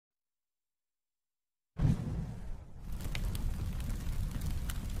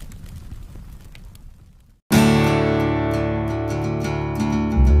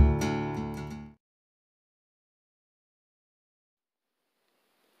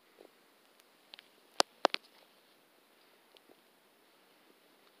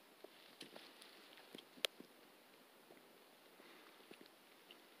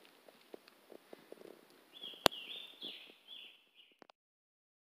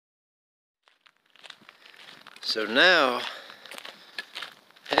So now,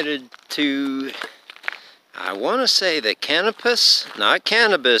 headed to, I want to say the cannabis, not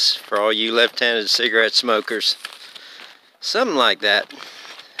cannabis for all you left-handed cigarette smokers. Something like that.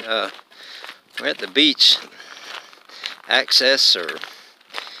 We're at the beach access, or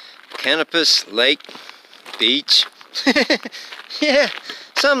cannabis lake beach. Yeah,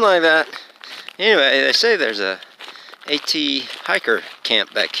 something like that. Anyway, they say there's a AT hiker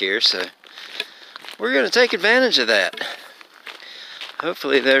camp back here, so we're going to take advantage of that.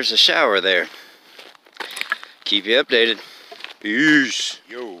 Hopefully there's a shower there. Keep you updated. Peace.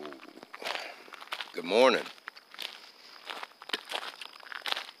 Yo. Good morning.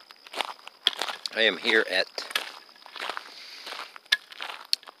 I am here at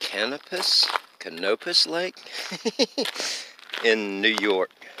Canopus Lake in New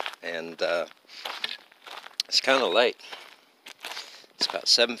York, and it's kind of late. It's about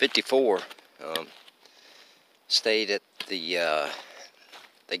 7:54. Stayed at the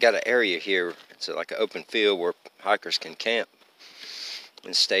they got an area here. It's like an open field where hikers can camp,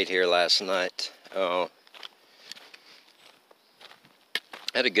 and stayed here last night. Had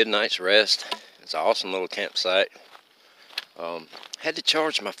a good night's rest. It's an awesome little campsite. Had to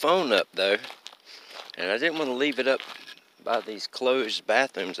charge my phone up though, and I didn't want to leave it up by these closed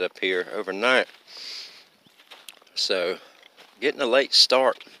bathrooms up here overnight. So, getting a late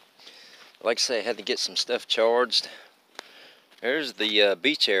start. Like I say, I had to get some stuff charged. There's the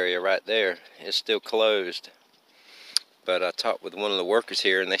beach area right there. It's still closed. But I talked with one of the workers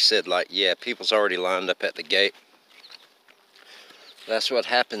here, and they said, like, yeah, people's already lined up at the gate. That's what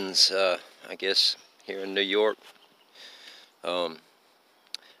happens, I guess, here in New York. That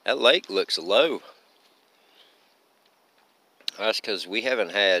lake looks low. That's because we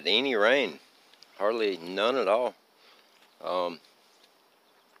haven't had any rain. Hardly none at all.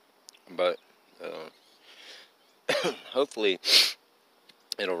 But hopefully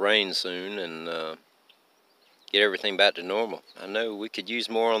it'll rain soon and get everything back to normal. I know we could use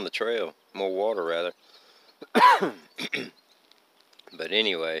more on the trail, more water rather. But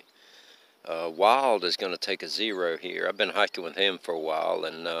anyway, Wild is going to take a 0 here. I've been hiking with him for a while,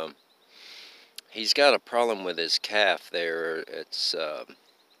 and he's got a problem with his calf there. It's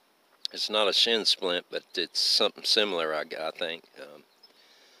not a shin splint, but it's something similar, I think.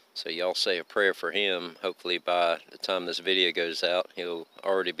 So y'all say a prayer for him. Hopefully by the time this video goes out, he'll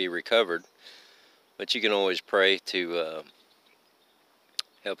already be recovered. But you can always pray to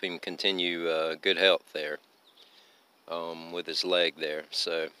help him continue good health there with his leg there.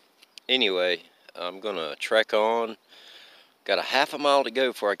 So anyway, I'm going to trek on. Got a half a mile to go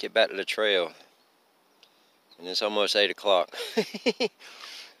before I get back to the trail. And it's almost 8 o'clock.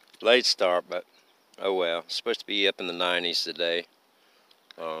 Late start, but oh well. It's supposed to be up in the 90s today.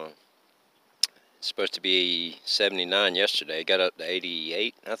 It's supposed to be 79 yesterday. Got up to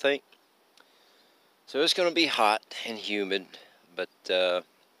 88, I think. So it's going to be hot and humid, but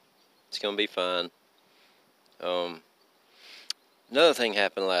it's going to be fine. Another thing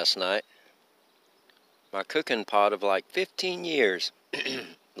happened last night. My cooking pot of like 15 years.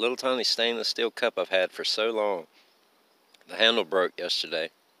 Little tiny stainless steel cup I've had for so long. The handle broke yesterday.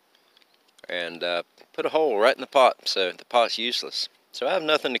 And put a hole right in the pot, so the pot's useless. So I have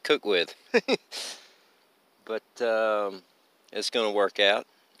nothing to cook with. But it's going to work out.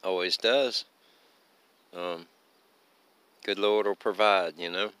 Always does. Good Lord will provide,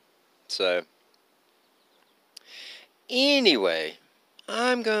 you know. So anyway,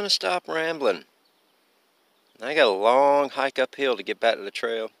 I'm going to stop rambling. I got a long hike uphill to get back to the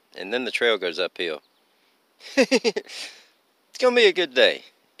trail, and then the trail goes uphill. It's going to be a good day.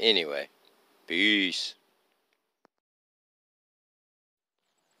 Anyway, peace.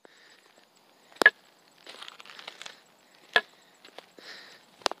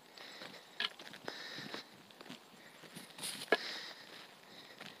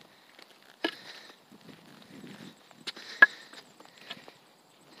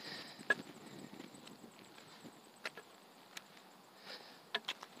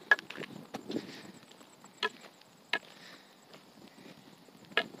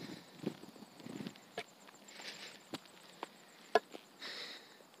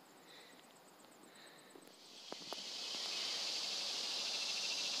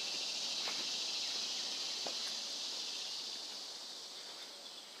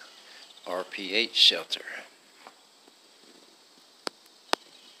 RPH shelter.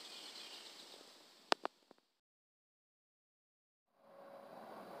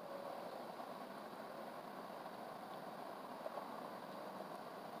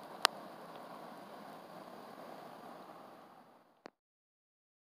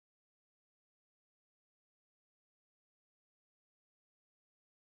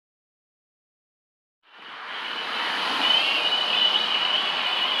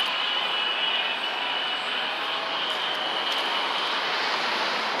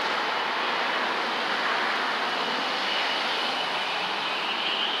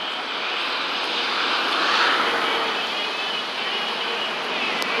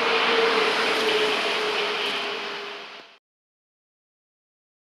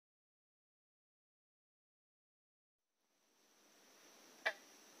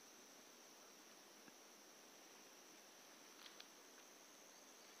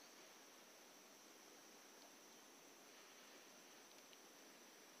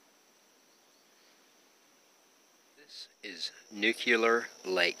 This is Nuclear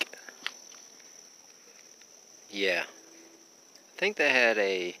Lake. Yeah, I think they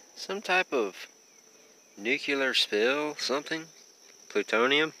had some type of nuclear spill, something,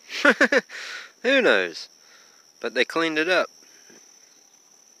 plutonium. Who knows? But they cleaned it up.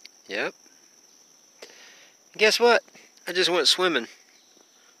 Yep. Guess what? I just went swimming.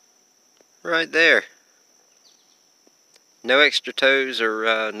 Right there. No extra toes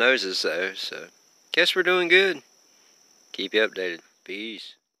or noses though, so guess we're doing good. Keep you updated.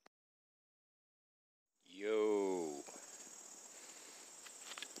 Peace. Yo.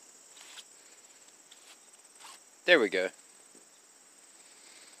 There we go.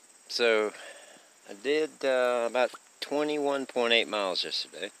 So I did about 21.8 miles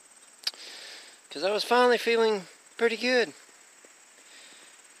yesterday because I was finally feeling pretty good.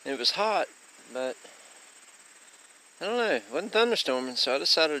 And it was hot, but I don't know, it wasn't thunderstorming, so I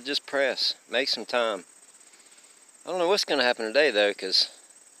decided to just press, make some time. I don't know what's going to happen today though, because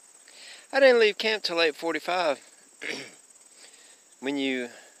I didn't leave camp till 8:45.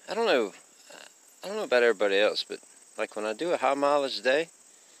 I don't know about everybody else, but like when I do a high mileage day,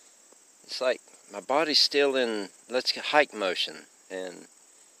 it's like my body's still in let's hike motion, and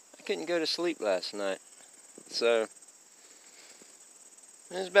I couldn't go to sleep last night. So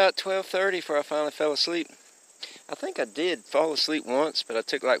it was about 12:30 before I finally fell asleep. I think I did fall asleep once, but I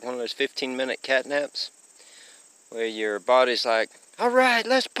took like one of those 15-minute cat naps where your body's like, all right,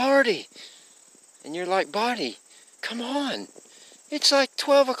 let's party. And you're like, body, come on. It's like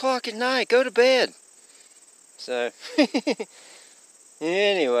 12 o'clock at night. Go to bed. So,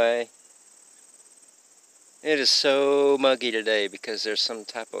 anyway, it is so muggy today because there's some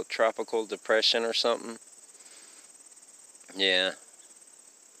type of tropical depression or something. Yeah.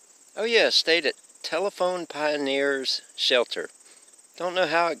 Oh yeah, stayed at Telephone Pioneers Shelter. Don't know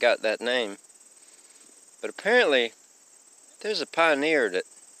how it got that name, but apparently there's a pioneer that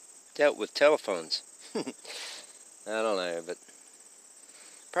dealt with telephones. I don't know, but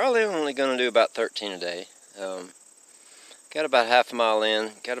probably only going to do about 13 a day. Got about half a mile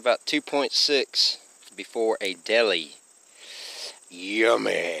in, got about 2.6 before a deli.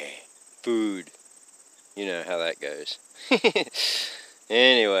 Yummy food. You know how that goes.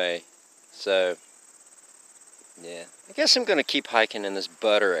 Anyway, so yeah, I guess I'm going to keep hiking in this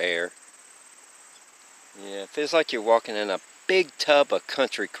butter air. Yeah, it feels like you're walking in a big tub of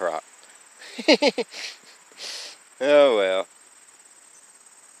country crock. Oh well.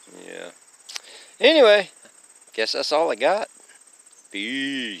 Yeah. Anyway, guess that's all I got.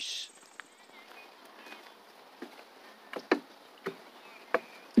 Peace.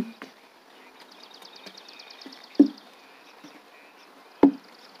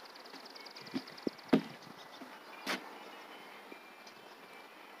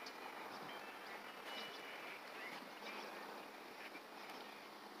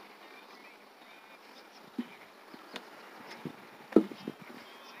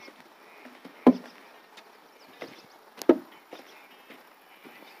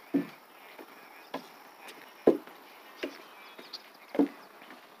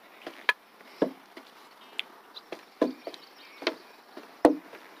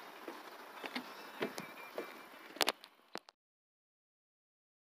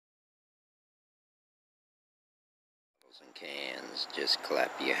 And cans, just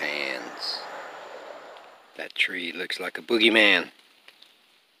clap your hands. That tree looks like a boogeyman.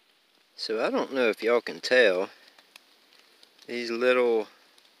 So I don't know if y'all can tell, these little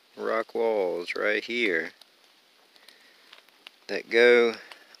rock walls right here that go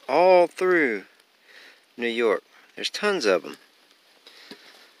all through New York. There's tons of them.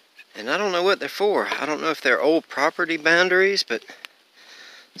 And I don't know what they're for. I don't know if they're old property boundaries, but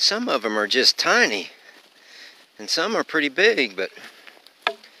some of them are just tiny. And some are pretty big, but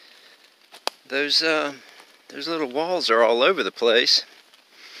those little walls are all over the place.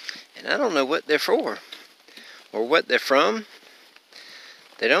 And I don't know what they're for or what they're from.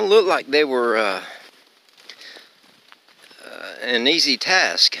 They don't look like they were an easy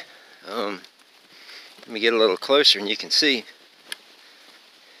task. Let me get a little closer and you can see.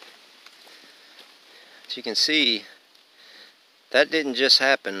 As you can see, that didn't just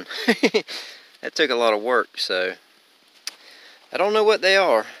happen. That took a lot of work, so I don't know what they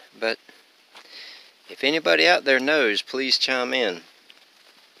are, but if anybody out there knows, please chime in.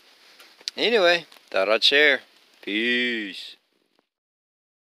 Anyway, thought I'd share. Peace.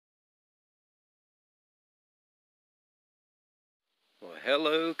 Well,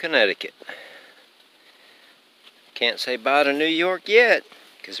 hello, Connecticut. Can't say bye to New York yet,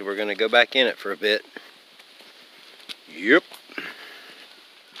 because we're going to go back in it for a bit. Yep.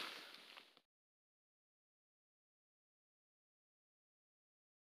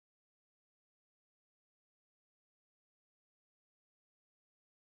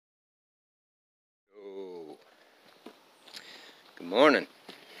 Morning.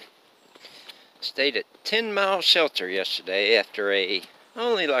 Stayed at 10 Mile Shelter yesterday after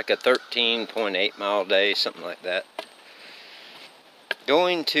only like a 13.8 mile day, something like that.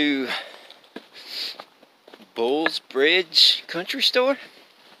 Going to Bulls Bridge Country Store.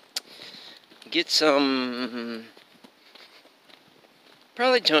 Get some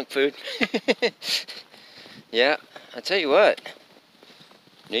probably junk food. Yeah, I tell you what,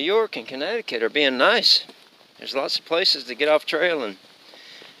 New York and Connecticut are being nice. There's lots of places to get off trail and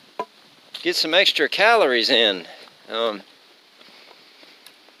get some extra calories in.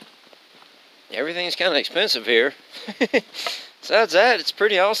 Everything's kind of expensive here. Besides that, it's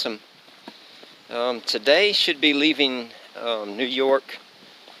pretty awesome. Today should be leaving New York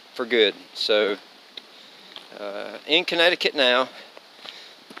for good. So in Connecticut now.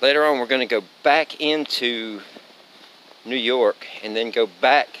 Later on we're going to go back into New York and then go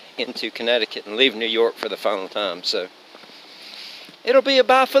back into Connecticut and leave New York for the final time. So it'll be a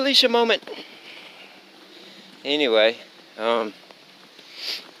bye Felicia moment. Anyway, gonna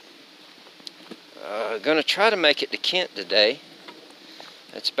try to make it to Kent today.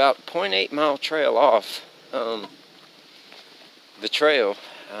 It's about a 0.8 mile trail off the trail,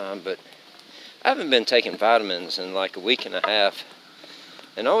 but I haven't been taking vitamins in like a week and a half,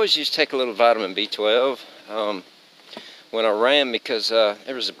 and I always used to take a little vitamin B12 when I ran, because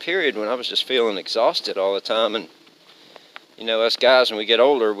there was a period when I was just feeling exhausted all the time, and you know, us guys, when we get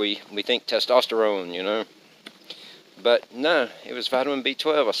older, we think testosterone, you know. But no, it was vitamin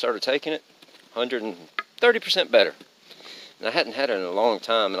B12. I started taking it, 130% better. And I hadn't had it in a long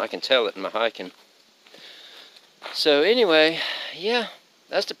time, and I can tell it in my hiking. So anyway, yeah,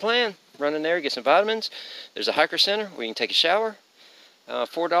 that's the plan. Run in there, get some vitamins. There's a hiker center where you can take a shower.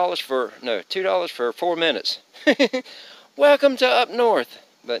 $2 for 4 minutes. Welcome to up north.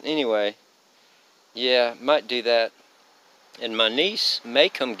 But anyway, yeah, might do that. And my niece may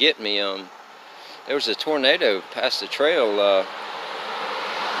come get me. There was a tornado past the trail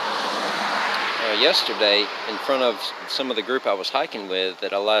yesterday in front of some of the group I was hiking with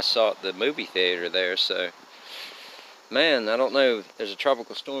that I last saw at the movie theater there. So, man, I don't know. There's a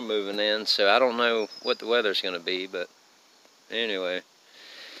tropical storm moving in, so I don't know what the weather's going to be. But anyway,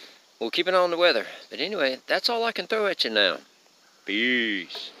 we'll keep an eye on the weather. But anyway, that's all I can throw at you now.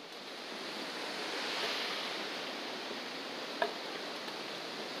 Peace.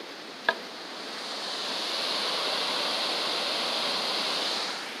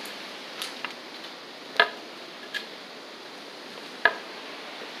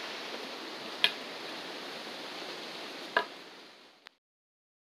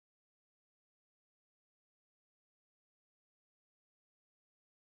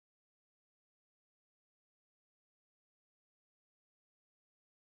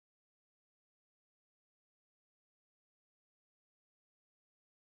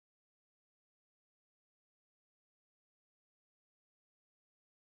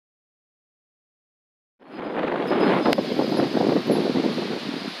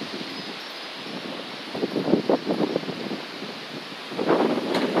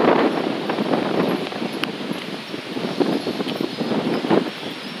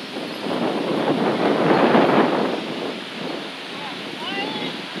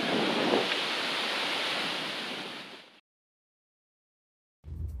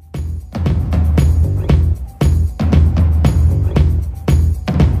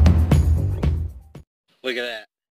 Look at that.